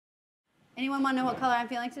Anyone want to know what color I'm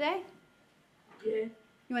feeling today? Yeah. You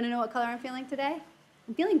want to know what color I'm feeling today?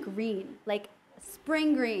 I'm feeling green, like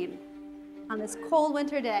spring green on this cold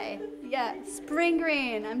winter day. Yeah, spring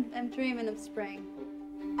green. I'm dreaming of spring.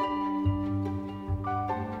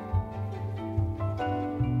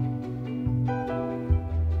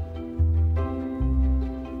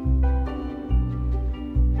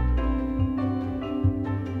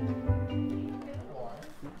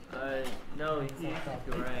 No, he's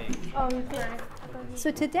right. Oh, he's right. So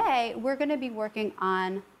today we're going to be working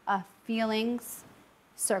on a feelings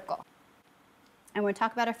circle. And we're going to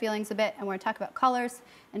talk about our feelings a bit, and we're going to talk about colors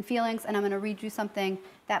and feelings, and I'm going to read you something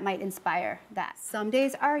that might inspire that. Some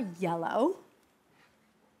days are yellow.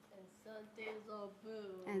 And some days are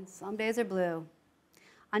blue. And some days are blue.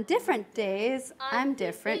 On different days, I'm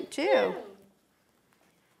different too.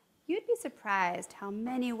 You'd be surprised how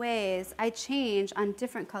many ways I change on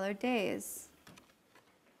different colored days.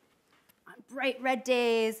 On bright red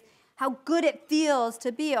days, how good it feels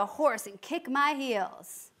to be a horse and kick my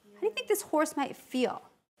heels. How do you think this horse might feel?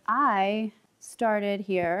 I started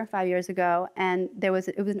here 5 years ago, and it was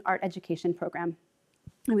an art education program.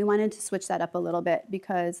 And we wanted to switch that up a little bit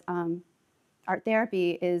because art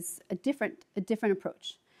therapy is a different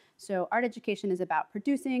approach. So art education is about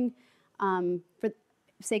producing for the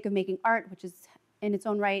sake of making art, which is in its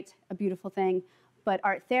own right a beautiful thing. But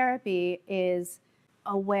art therapy is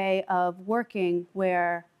a way of working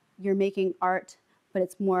where you're making art, but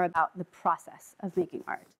it's more about the process of making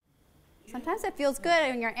art. Sometimes it feels good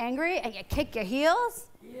when you're angry and you kick your heels.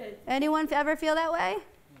 Yeah. Anyone ever feel that way?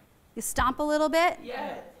 You stomp a little bit?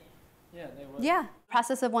 Yeah. Yeah, they will. Yeah.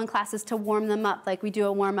 Process of one class is to warm them up. Like we do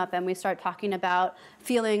a warm up and we start talking about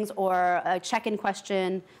feelings or a check-in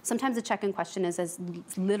question. Sometimes the check-in question is as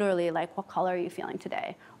literally like, what color are you feeling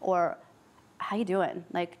today? Or how you doing?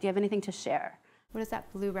 Like, do you have anything to share? What does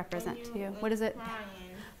that blue represent to you? What is it?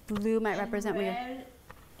 Blue might represent what you're... Red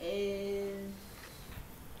is...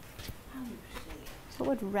 How do you say it? So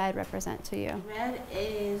what would red represent to you? Red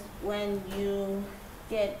is when you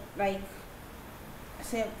get like,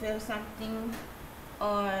 say, feel something,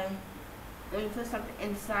 or when you feel something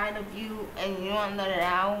inside of you and you don't let it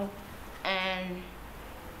out, and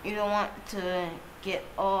you don't want to get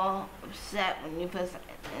all upset when you feel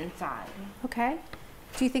something inside. Okay.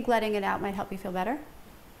 Do you think letting it out might help you feel better?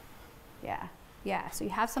 Yeah. Yeah. So you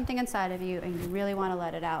have something inside of you and you really want to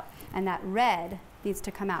let it out. And that red needs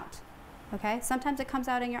to come out. Okay? Sometimes it comes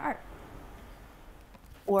out in your art.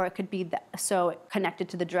 Or it could be so connected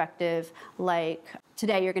to the directive, like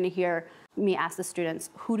today you're going to hear me ask the students,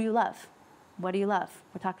 who do you love? What do you love?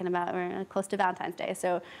 We're talking about, we're close to Valentine's Day,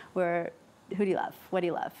 so who do you love? What do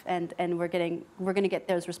you love? And we're going to get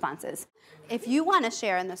those responses. If you want to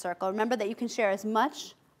share in the circle, remember that you can share as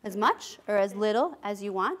much or as little as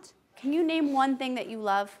you want. Can you name one thing that you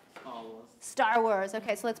love? Star Wars.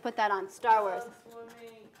 Okay, so let's put that on. Star Wars.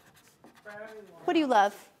 What do you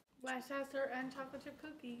love? Westchester and chocolate chip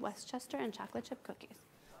cookies. Westchester and chocolate chip cookies.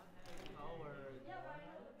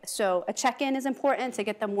 So a check-in is important to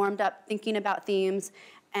get them warmed up, thinking about themes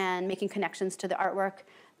and making connections to the artwork,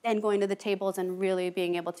 then going to the tables and really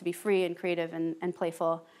being able to be free and creative and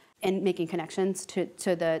playful and making connections to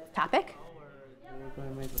the topic.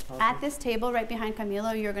 At this table right behind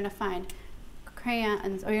Camilo, you're going to find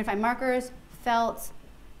crayons, or you're going to find markers, felts,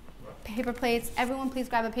 paper plates. Everyone please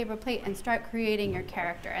grab a paper plate and start creating your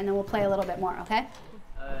character, and then we'll play a little bit more, okay?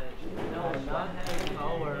 No, not having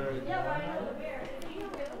color.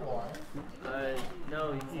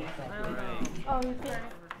 No, he's right. Oh, he's right.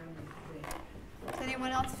 Is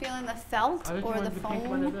anyone else feeling the felt or the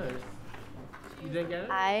foam? You didn't get it?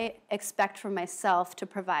 I expect from myself to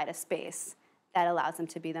provide a space that allows them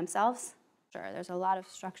to be themselves. Sure, there's a lot of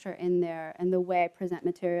structure in there and the way I present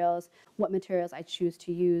materials, what materials I choose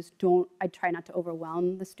to use. I try not to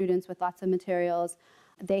overwhelm the students with lots of materials.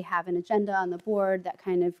 They have an agenda on the board that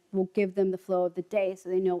kind of will give them the flow of the day so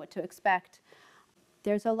they know what to expect.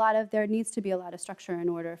 There needs to be a lot of structure in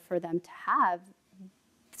order for them to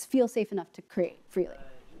feel safe enough to create freely.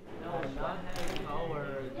 No, not having color.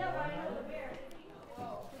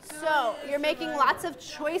 So you're making lots of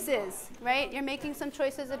choices, right? You're making some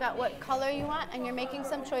choices about what color you want, and you're making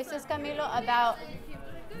some choices, Camilo, about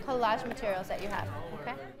collage materials that you have,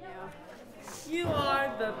 okay? You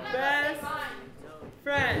are the best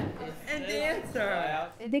friend and dancer.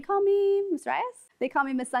 They call me Miss Rayas. They call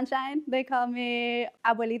me Miss Sunshine. They call me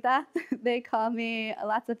Abuelita. They call me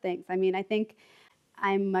lots of things. I mean, I think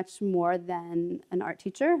I'm much more than an art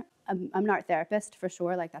teacher. I'm an art therapist for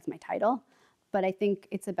sure, like that's my title. But I think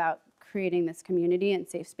it's about creating this community and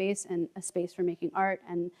safe space and a space for making art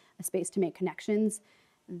and a space to make connections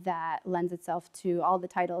that lends itself to all the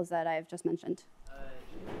titles that I've just mentioned.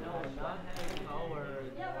 No, not having color.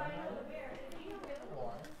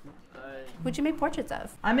 Who'd you make portraits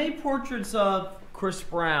of? I made portraits of Chris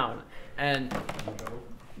Brown and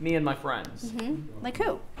me and my friends. Like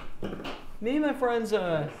who? Me and my friends,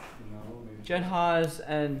 Jen Haas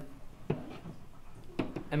and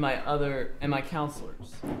my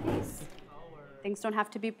counselors. Things don't have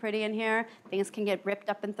to be pretty in here. Things can get ripped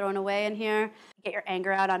up and thrown away in here. Get your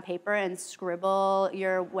anger out on paper and scribble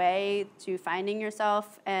your way to finding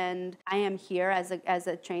yourself. And I am here as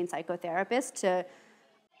a trained psychotherapist to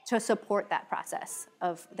support that process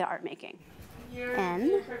of the art making.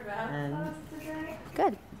 N.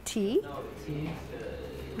 Good. T.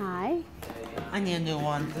 I. I need a new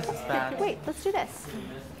one. This is bad. Wait, let's do this.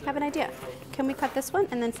 I have an idea. Can we cut this one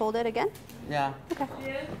and then fold it again? Yeah. Okay.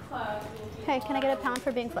 Hey, can I get a pound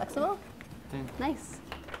for being flexible? Nice.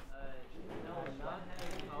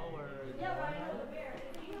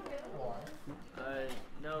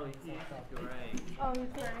 No, he's great. Oh, he's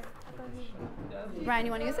great. Ryan,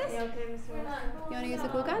 you want to use this? Okay, Miss Rose. You want to use the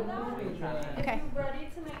glue gun? Okay. Ready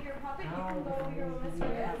to make your puppet? You can go your Miss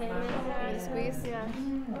Rose. Okay, Miss Rose. Squeeze? Yeah.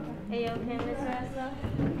 Hey, okay, Miss Rose.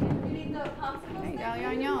 You need the popsicle? There you go.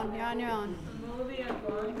 You're on your own. You're on your own.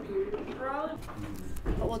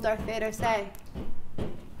 What will Darth Vader say?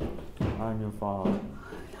 I'm your father.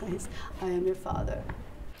 Nice. I am your father.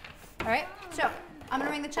 All right. So I'm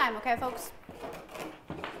gonna ring the chime. Okay, folks.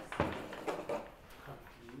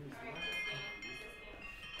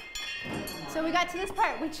 So we got to this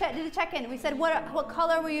part. We did a check-in. We said, what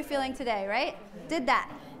color were you feeling today, right? Did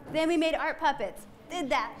that. Then we made art puppets. Did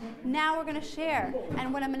that. Now we're gonna share.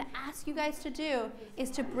 And what I'm gonna ask you guys to do is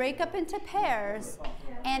to break up into pairs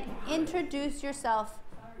and introduce yourself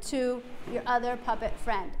to your other puppet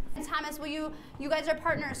friend. And Thomas, you guys are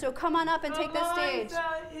partners, so come on up and take the stage.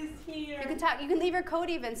 Is here. You can talk, you can leave your coat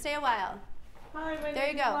even, stay a while. Hi, my There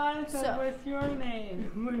you name go. is Liza. So- What's your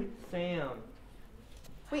name? Sam.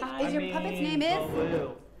 Wait, is your puppet's name is?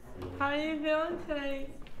 Baloo. How you feeling today,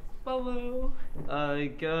 Baloo?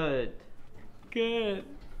 Good. Good.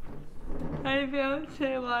 How you feeling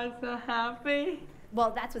today, Liza? Happy?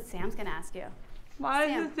 Well, that's what Sam's gonna ask you. Why Sam.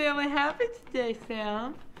 is your family happy today,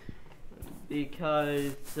 Sam?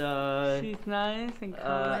 Because she's nice and kind.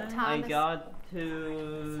 What, I Thomas? got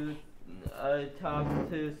to talk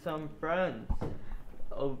to some friends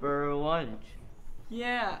over lunch.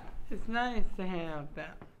 Yeah, it's nice to have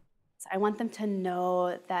them. So I want them to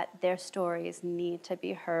know that their stories need to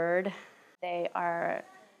be heard. They are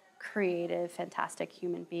creative, fantastic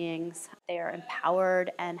human beings. They are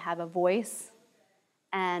empowered and have a voice,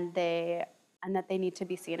 and that they need to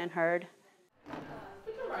be seen and heard.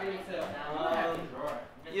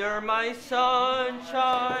 You're my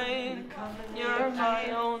sunshine, you're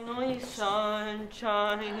my only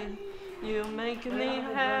sunshine. You make me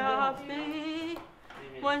happy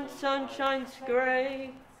when sunshine's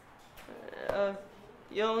gray.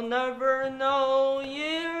 You'll never know,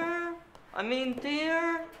 dear,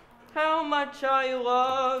 how much I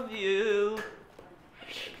love you.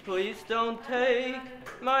 Please don't take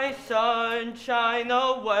my sunshine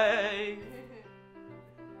away.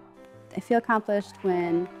 They feel accomplished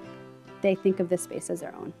when they think of this space as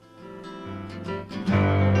their own.